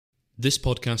This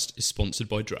podcast is sponsored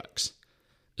by Drax.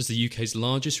 As the UK's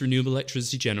largest renewable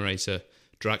electricity generator,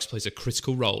 Drax plays a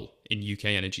critical role in UK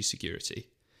energy security.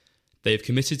 They have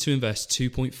committed to invest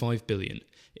 £2.5 billion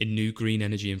in new green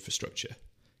energy infrastructure,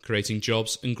 creating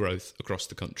jobs and growth across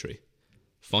the country.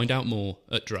 Find out more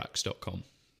at drax.com.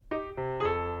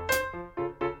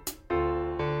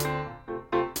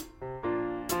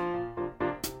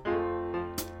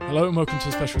 Hello and welcome to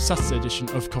a special Saturday edition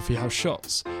of Coffee House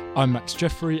Shots. I'm Max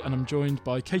Jeffrey and I'm joined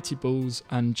by Katie Balls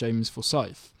and James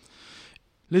Forsyth.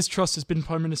 Liz Truss has been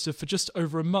Prime Minister for just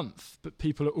over a month, but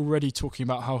people are already talking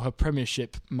about how her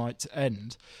premiership might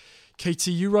end.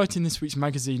 Katie, you write in this week's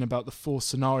magazine about the 4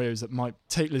 scenarios that might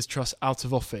take Liz Truss out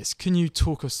of office. Can you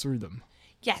talk us through them?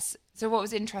 Yes. So what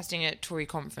was interesting at Tory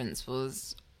conference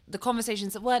was the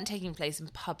conversations that weren't taking place in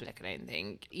public, I don't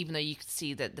think, even though you could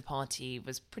see that the party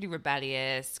was pretty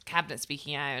rebellious, cabinet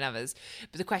speaking out and others.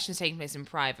 But the questions taking place in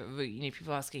private,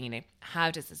 people asking, how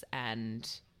does this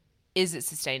end? Is it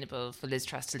sustainable for Liz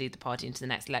Truss to lead the party into the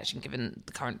next election, given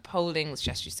the current polling, which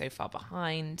suggests she's so far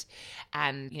behind,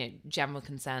 and general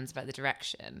concerns about the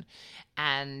direction?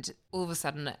 And all of a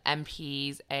sudden,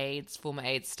 MPs, aides, former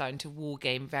aides, starting to war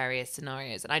game various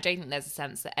scenarios. And I don't think there's a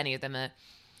sense that any of them are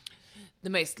the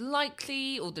most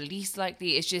likely or the least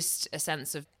likely. It's just a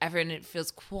sense of everyone feels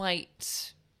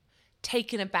quite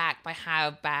taken aback by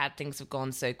how bad things have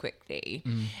gone so quickly.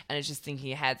 And it's just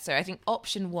thinking ahead. So I think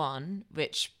option 1,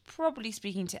 which probably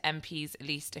speaking to MPs at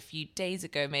least a few days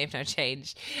ago may have now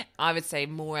changed, I would say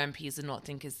more MPs than not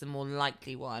think is the more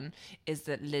likely one, is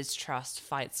that Liz Truss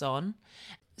fights on.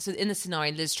 So in the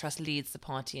scenario, Liz Truss leads the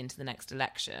party into the next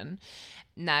election.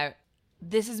 Now,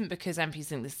 this isn't because MPs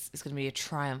think this is going to be a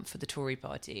triumph for the Tory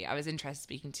party. I was interested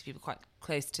speaking to people quite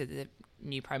close to the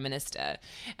new Prime Minister,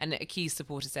 and a key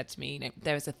supporter said to me,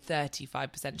 there is a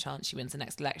 35% chance she wins the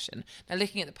next election. Now,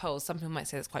 looking at the polls, some people might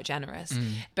say that's quite generous,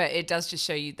 but it does just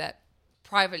show you that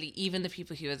privately, even the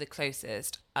people who are the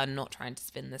closest are not trying to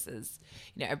spin this as,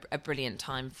 a brilliant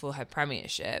time for her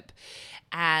premiership.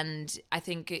 And I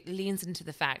think it leans into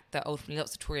the fact that ultimately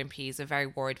lots of Tory MPs are very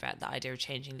worried about the idea of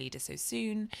changing leaders so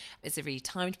soon. Is it really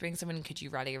time to bring someone in? Could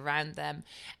you rally around them?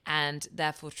 And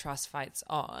therefore, Truss fights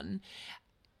on.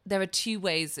 There are 2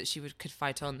 ways that she could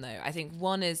fight on, though. I think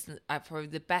one is probably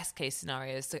the best case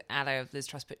scenario, as the ally of Liz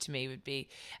Truss put to me, would be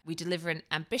we deliver an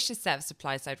ambitious set of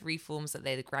supply-side reforms that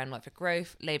lay the groundwork for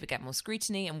growth, Labour get more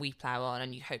scrutiny, and we plough on,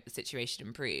 and you hope the situation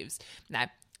improves.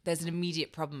 Now, there's an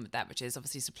immediate problem with that, which is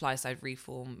obviously supply-side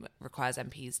reform requires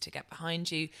MPs to get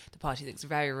behind you. The party looks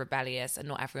very rebellious, and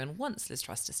not everyone wants Liz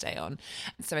Truss to stay on.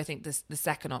 So I think the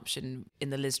second option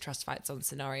in the Liz Truss fights on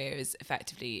scenario is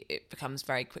effectively, it becomes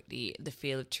very quickly the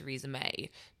feel of Theresa May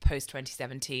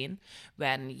post-2017,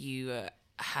 when you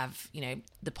have,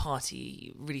 the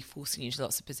party really forcing you into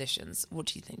lots of positions. What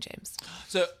do you think, James?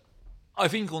 So I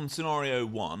think on scenario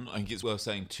 1, I think it's worth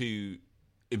saying 2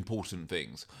 important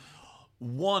things.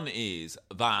 One is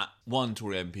that one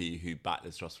Tory MP who backed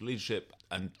Liz Truss for leadership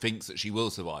and thinks that she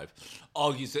will survive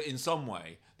argues that in some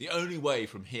way, the only way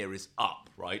from here is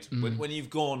up, right? When you've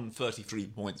gone 33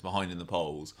 points behind in the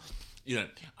polls,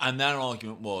 and their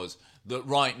argument was that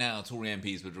right now Tory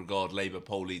MPs would regard Labour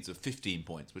poll leads of 15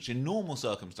 points, which in normal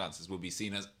circumstances would be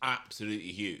seen as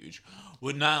absolutely huge,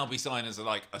 would now be seen as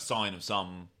a sign of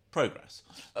some progress.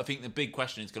 I think the big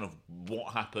question is kind of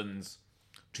what happens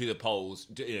to the polls,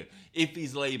 if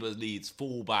these Labour leads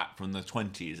fall back from the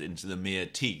 20s into the mere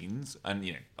teens, and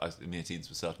mere teens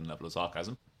with a certain level of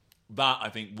sarcasm, that I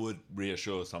think would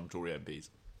reassure some Tory MPs.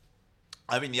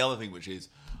 I think the other thing which is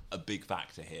a big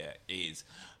factor here is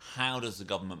how does the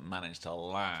government manage to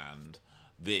land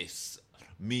this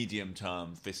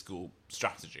medium-term fiscal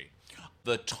strategy?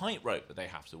 The tightrope that they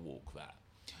have to walk there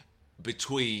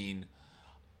between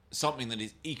something that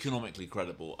is economically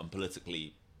credible and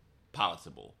politically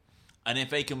palatable. And if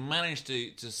they can manage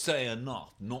to say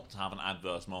enough not to have an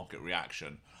adverse market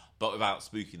reaction, but without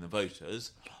spooking the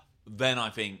voters, then I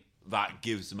think that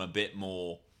gives them a bit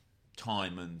more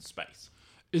time and space.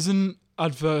 Isn't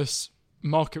adverse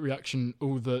market reaction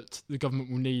all that the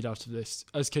government will need out of this?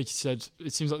 As Katie said,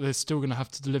 it seems like they're still going to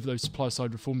have to deliver those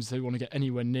supply-side reforms if they want to get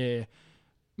anywhere near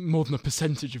more than a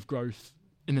percentage of growth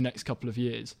in the next couple of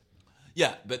years.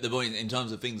 Yeah, but the point in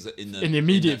terms of things that in the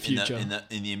immediate future,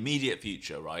 in the immediate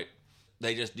future, right?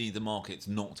 They just need the markets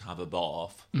not to have a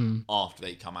bath after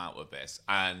they come out with this,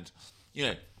 and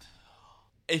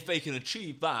if they can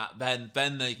achieve that,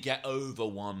 then they get over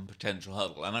one potential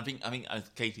hurdle. And I think as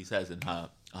Katie says in her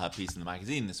piece in the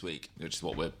magazine this week, which is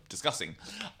what we're discussing,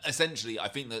 essentially, I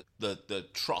think that the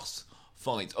Truss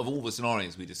fight of all the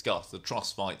scenarios we discussed, the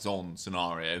Truss fights on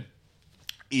scenario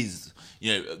is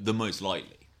the most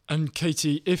likely. And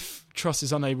Katie, if Truss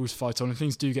is unable to fight on and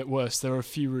things do get worse, there are a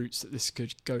few routes that this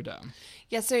could go down.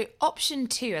 Yeah, so option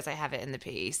 2, as I have it in the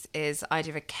piece, is the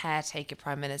idea of a caretaker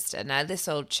prime minister. Now, this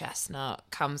old chestnut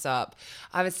comes up,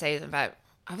 I would say,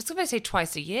 I was going to say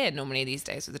twice a year normally these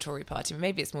days with the Tory party, but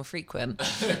maybe it's more frequent.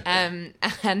 And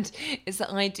it's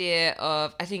the idea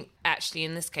of, I think, actually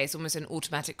in this case, almost an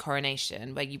automatic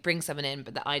coronation where you bring someone in,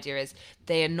 but the idea is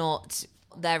they are not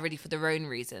there really for their own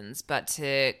reasons, but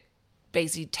to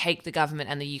basically take the government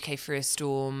and the UK through a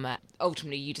storm.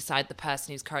 Ultimately, you decide the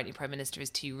person who's currently Prime Minister is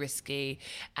too risky,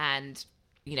 and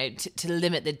to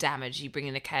limit the damage, you bring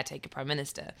in a caretaker Prime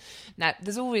Minister. Now,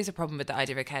 there's always a problem with the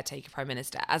idea of a caretaker Prime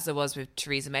Minister, as there was with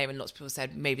Theresa May, when lots of people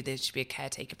said maybe there should be a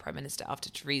caretaker Prime Minister after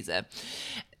Theresa.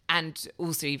 And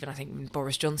also, even I think when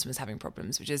Boris Johnson was having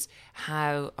problems, which is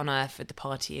how on earth would the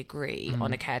party agree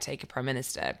on a caretaker prime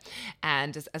minister?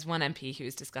 And as one MP who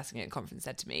was discussing it at a conference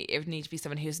said to me, it would need to be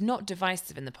someone who is not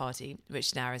divisive in the party,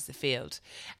 which narrows the field.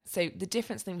 So the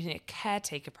difference between a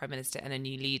caretaker prime minister and a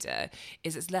new leader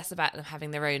is it's less about them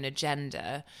having their own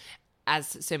agenda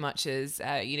as so much as,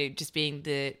 just being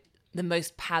the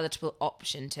most palatable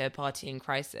option to a party in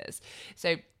crisis.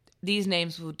 So these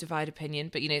names will divide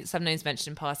opinion, but, some names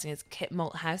mentioned in passing is Kit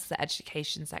Malthouse, the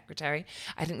Education Secretary.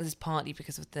 I think this is partly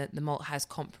because of the Malthouse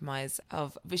compromise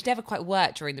which never quite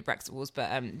worked during the Brexit wars,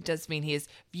 but does mean he is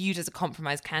viewed as a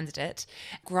compromise candidate.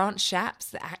 Grant Shapps,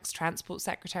 the Axe Transport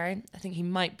Secretary. I think he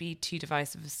might be too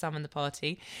divisive for some in the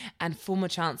party. And former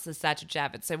Chancellor Sajid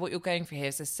Javid. So what you're going for here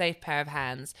is a safe pair of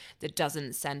hands that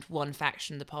doesn't send one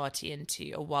faction of the party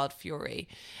into a wild fury.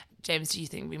 James, do you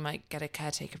think we might get a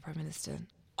caretaker Prime Minister?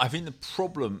 I think the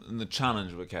problem and the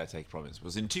challenge of a caretaker prime minister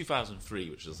was in 2003,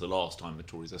 which was the last time the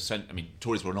Tories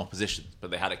Tories were in opposition,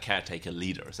 but they had a caretaker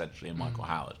leader, essentially, in Michael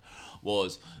Howard,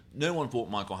 was no one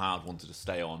thought Michael Howard wanted to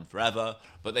stay on forever,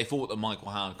 but they thought that Michael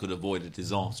Howard could avoid a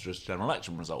disastrous general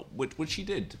election result, which he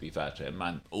did, to be fair to him.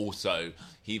 And also,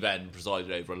 he then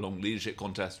presided over a long leadership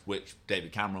contest, which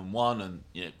David Cameron won and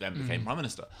then became prime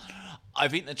minister. I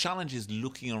think the challenge is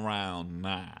looking around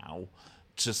now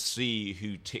to see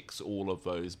who ticks all of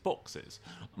those boxes.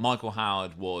 Michael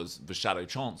Howard was the shadow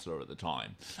chancellor at the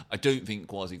time. I don't think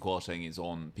Kwasi Kwarteng is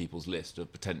on people's list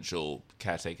of potential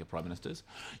caretaker prime ministers.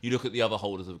 You look at the other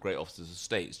holders of great offices of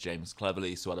states, James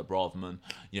Cleverly, Suella Braverman,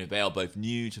 they are both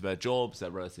new to their jobs, they're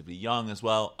relatively young as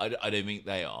well. I don't think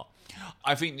they are.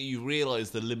 I think that you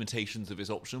realise the limitations of this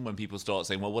option when people start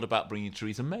saying, well, what about bringing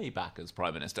Theresa May back as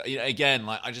prime minister? Again,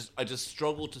 I just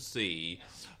struggle to see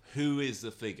who is the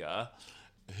figure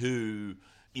who,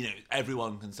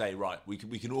 everyone can say, right, we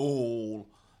can all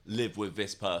live with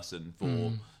this person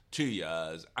for 2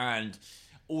 years. And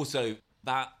also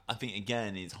that, I think,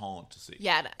 again, is hard to see.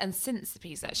 Yeah, and since the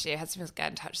piece, actually, I had someone get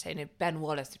in touch saying Ben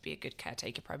Wallace would be a good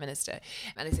caretaker prime minister.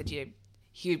 And they said,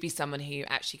 he would be someone who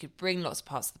actually could bring lots of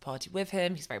parts of the party with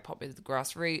him. He's very popular with the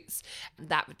grassroots.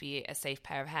 That would be a safe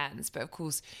pair of hands. But of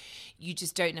course, you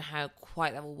just don't know how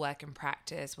quite that will work in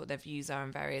practice, what their views are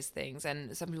on various things.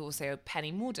 And some people will say,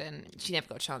 Penny Mordaunt, she never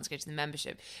got a chance to go to the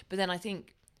membership. But then I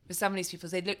think for some of these people,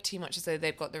 they look too much as though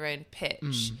they've got their own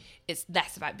pitch. It's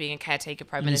less about being a caretaker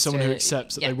prime minister. Someone who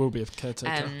accepts that they will be a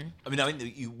caretaker. I think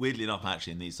that weirdly enough,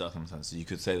 actually, in these circumstances, you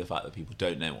could say the fact that people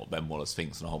don't know what Ben Wallace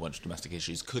thinks on a whole bunch of domestic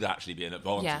issues could actually be an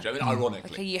advantage. Yeah.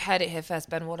 Ironically. Okay, you heard it here first,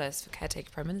 Ben Wallace for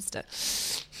caretaker prime minister.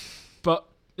 But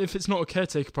if it's not a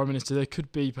caretaker prime minister, there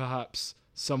could be perhaps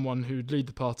someone who'd lead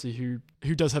the party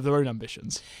who does have their own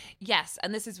ambitions. Yes,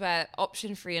 and this is where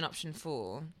option 3 and option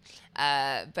 4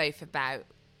 both about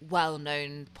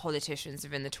well-known politicians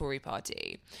within the Tory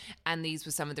party, and these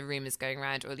were some of the rumours going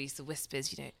around, or at least the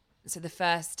whispers. So the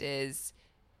first is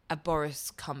a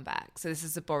Boris comeback. So this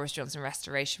is the Boris Johnson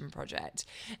restoration project.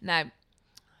 Now,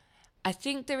 I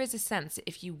think there is a sense that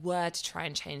if you were to try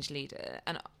and change leader,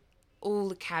 and all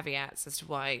the caveats as to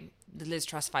why the Liz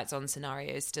Truss fights on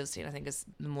scenario is still seen, I think, as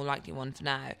the more likely one for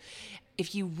now.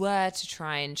 If you were to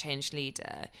try and change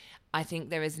leader, I think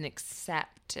there is an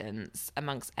acceptance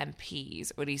amongst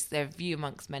MPs, or at least their view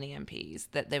amongst many MPs,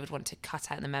 that they would want to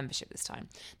cut out the membership this time.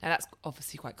 Now, that's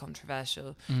obviously quite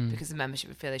controversial because the membership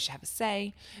would feel they should have a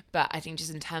say. But I think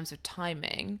just in terms of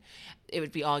timing, it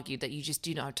would be argued that you just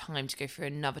do not have time to go through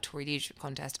another Tory leadership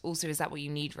contest. Also, is that what you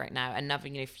need right now? Another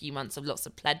few months of lots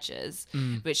of pledges,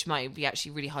 which might be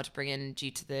actually really hard to bring in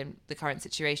due to the current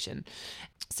situation.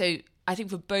 So I think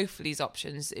for both of these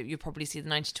options, you'll probably see the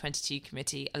 1922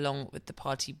 committee, along with the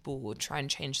party board, try and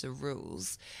change the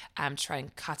rules and try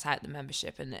and cut out the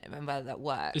membership and whether that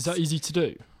works. Is that easy to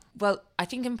do? Well, I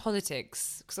think in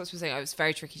politics, because that's what I'm saying, it's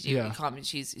very tricky to do. Yeah. You can't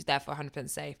choose who's therefore 100%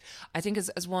 safe. I think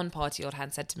as one party old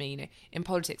hand said to me, in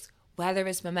politics, where there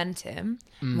is momentum,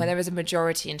 where there is a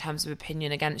majority in terms of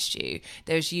opinion against you,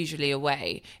 there's usually a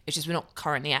way. It's just we're not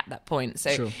currently at that point.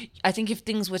 So Sure. I think if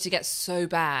things were to get so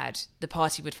bad, the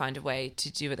party would find a way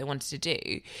to do what they wanted to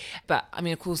do. But, I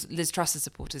mean, of course, Liz Truss's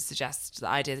supporters suggest the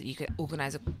idea that you could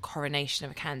organise a coronation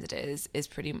of a candidate is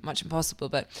pretty much impossible.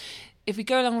 But if we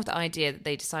go along with the idea that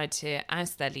they decide to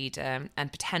oust their leader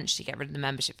and potentially get rid of the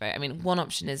membership vote, I mean, one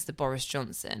option is the Boris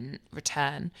Johnson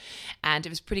return. And it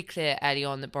was pretty clear early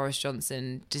on that Boris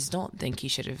Johnson does not think he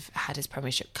should have had his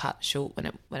premiership cut short when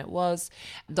it was.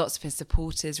 Lots of his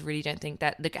supporters really don't think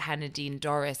that. Look at how Nadine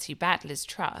Dorries, who backed Liz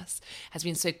Truss, has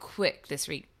been so quick this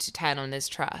week to turn on Liz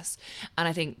Truss. And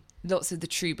I think lots of the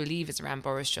true believers around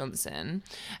Boris Johnson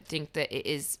think that it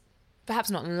is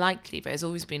perhaps not unlikely, but it's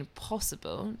always been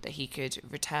possible that he could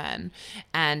return.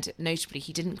 And notably,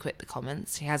 he didn't quit the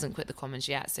Commons. He hasn't quit the Commons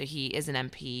yet, so he is an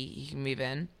MP. He can move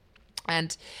in.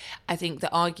 And I think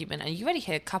the argument, and you already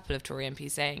hear a couple of Tory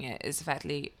MPs saying it, is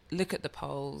effectively, look at the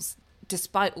polls.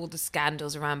 Despite all the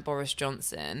scandals around Boris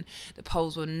Johnson, the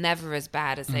polls were never as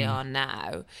bad as they are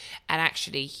now. And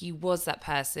actually, he was that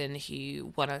person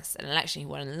who won us an election, he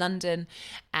won in London,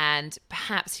 and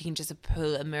perhaps he can just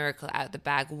pull a miracle out of the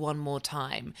bag one more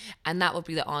time. And that would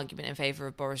be the argument in favour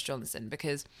of Boris Johnson,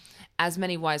 because as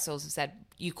many wise souls have said,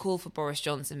 you call for Boris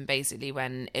Johnson basically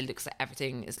when it looks like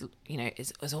everything is,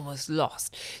 is almost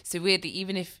lost. So weirdly,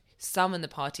 even if some in the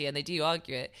party, and they do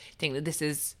argue it, think that this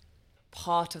is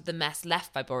part of the mess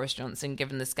left by Boris Johnson,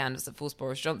 given the scandals that forced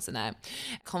Boris Johnson out.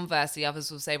 Conversely,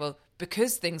 others will say, well,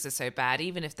 because things are so bad,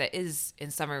 even if there is in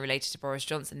some way related to Boris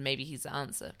Johnson, maybe he's the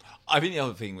answer. I think the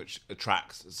other thing which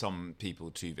attracts some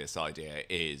people to this idea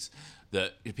is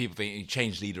that if people think you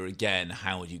change leader again,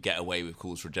 how would you get away with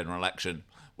calls for a general election?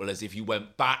 Whereas if you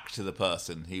went back to the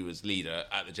person who was leader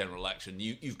at the general election,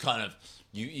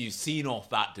 you've seen off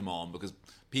that demand, because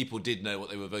people did know what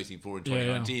they were voting for in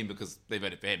 2019 because they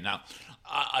voted for him. Now,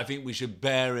 I think we should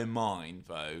bear in mind,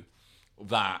 though,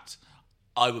 that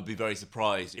I would be very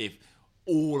surprised if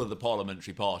all of the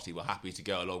parliamentary party were happy to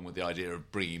go along with the idea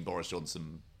of bringing Boris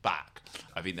Johnson back.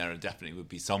 I think there definitely would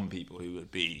be some people who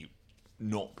would be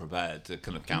not prepared to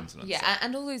kind of countenance. Yeah,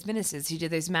 and all those ministers who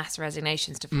did those mass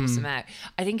resignations to force them out.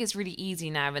 I think it's really easy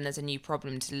now when there's a new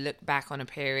problem to look back on a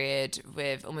period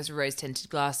with almost rose-tinted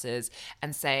glasses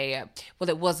and say, well,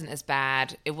 it wasn't as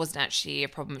bad. It wasn't actually a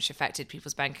problem which affected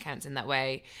people's bank accounts in that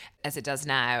way as it does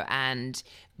now. And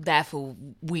therefore,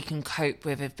 we can cope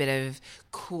with a bit of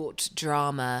court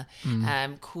drama,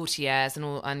 courtiers and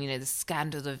all, and the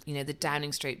scandal of the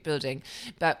Downing Street building.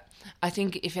 But I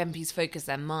think if MPs focus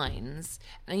their minds,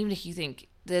 and even if you think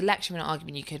the election was an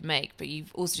argument you could make, but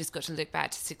you've also just got to look back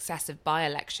to successive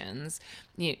by-elections.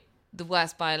 The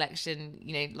worst by-election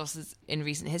losses in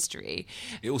recent history.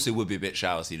 It also would be a bit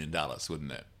shower scene in Dallas,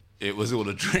 wouldn't it? It was all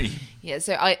a dream. Yeah,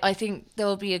 so I think there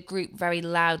will be a group very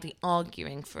loudly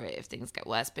arguing for it if things get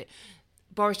worse. But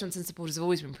Boris Johnson supporters have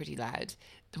always been pretty loud.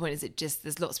 The point is,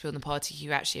 there's lots of people in the party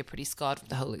who actually are pretty scarred with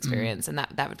the whole experience, and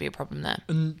that would be a problem there.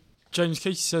 And James,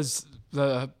 Katie says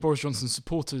that Boris Johnson's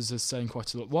supporters are saying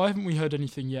quite a lot. Why haven't we heard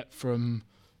anything yet from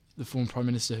the former Prime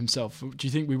Minister himself? Do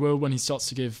you think we will when he starts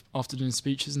to give after-dinner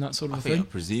speeches and that sort of thing? I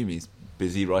presume he's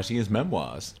busy writing his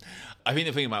memoirs. I think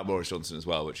the thing about Boris Johnson as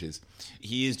well, which is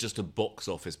he is just a box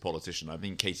office politician. I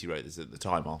think Katie wrote this at the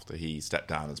time after he stepped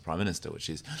down as Prime Minister, which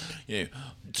is,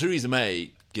 Theresa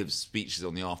May gives speeches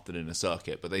on the after-dinner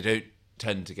circuit, but they don't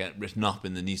tend to get written up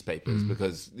in the newspapers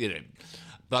because,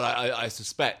 But I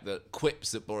suspect that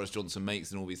quips that Boris Johnson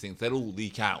makes and all these things, they'll all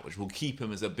leak out, which will keep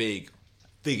him as a big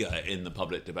figure in the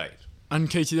public debate. And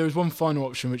Katie, there is one final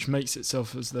option which makes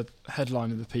itself as the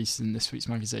headline of the piece in this week's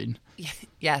magazine.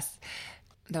 Yes.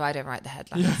 Though I don't write the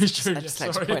headlines. Yeah, it's true. I'd just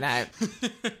like to point out.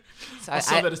 So Our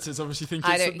sub-editors obviously think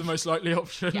it's the most likely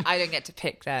option. Yeah, I don't get to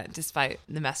pick that, despite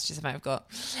the messages I might have got.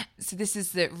 So this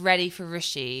is the Ready for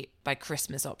Rishi by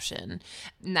Christmas option.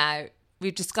 Now,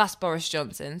 we've discussed Boris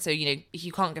Johnson, so, if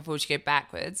you can't go forward, you go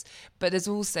backwards. But there's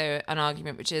also an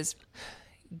argument which is,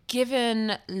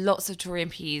 given lots of Tory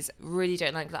MPs really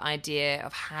don't like the idea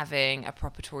of having a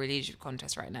proper Tory leadership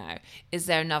contest right now, is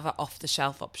there another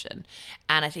off-the-shelf option?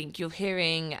 And I think you're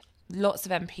hearing lots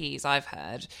of MPs, I've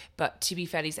heard, but to be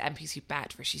fair, these MPs who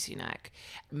backed Rishi Sunak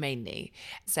mainly,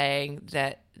 saying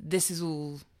that this is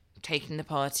all taking the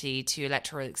party to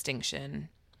electoral extinction.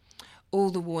 All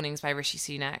the warnings by Rishi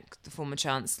Sunak, the former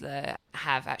Chancellor,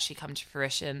 have actually come to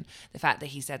fruition. The fact that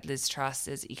he said Liz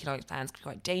Truss's economic plans could be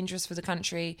quite dangerous for the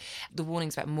country. The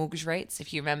warnings about mortgage rates.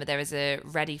 If you remember, there is a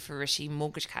Ready for Rishi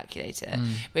mortgage calculator,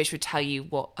 which would tell you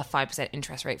what a 5%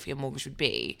 interest rate for your mortgage would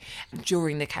be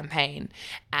during the campaign.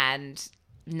 And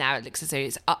now it looks as though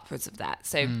it's upwards of that.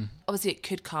 So obviously it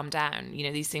could calm down. You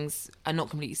know, these things are not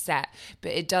completely set,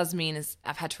 but it does mean, as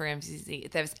I've had Tory MPs,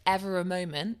 if there was ever a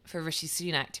moment for Rishi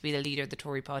Sunak to be the leader of the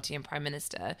Tory party and Prime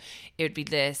Minister, it would be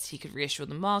this. He could reassure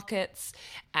the markets,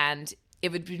 and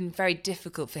it would have been very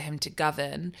difficult for him to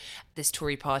govern this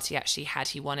Tory party, actually, had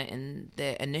he won it in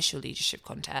the initial leadership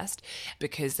contest,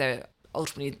 because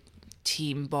ultimately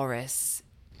Team Boris,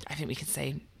 I think we could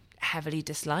say, heavily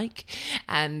dislike,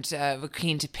 and were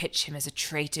keen to pitch him as a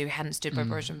traitor who hadn't stood by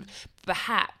Boris Johnson.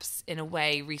 Perhaps, in a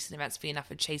way, recent events be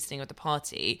enough of chastening of the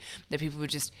party that people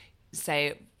would just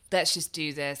say, let's just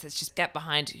do this, let's just get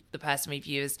behind the person we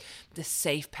view as the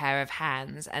safe pair of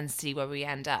hands and see where we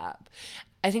end up.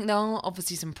 I think there are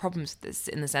obviously some problems with this,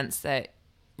 in the sense that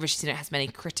Rishi Sunak has many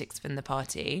critics within the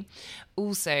party.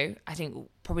 Also, I think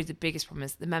probably the biggest problem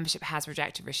is the membership has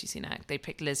rejected Rishi Sunak. They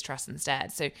picked Liz Truss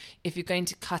instead. So if you're going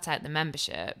to cut out the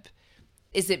membership,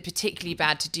 is it particularly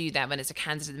bad to do that when it's a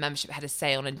candidate the membership had a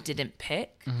say on and didn't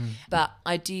pick? But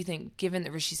I do think, given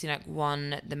that Rishi Sunak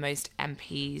won the most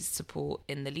MPs support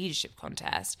in the leadership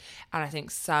contest, and I think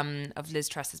some of Liz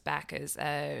Truss's backers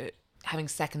having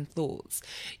second thoughts,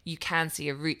 you can see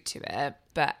a route to it.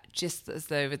 But just as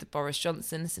though with the Boris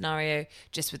Johnson scenario,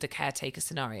 just with the caretaker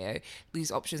scenario,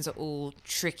 these options are all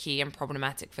tricky and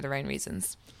problematic for their own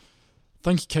reasons.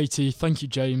 Thank you, Katie. Thank you,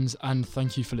 James. And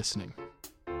thank you for listening.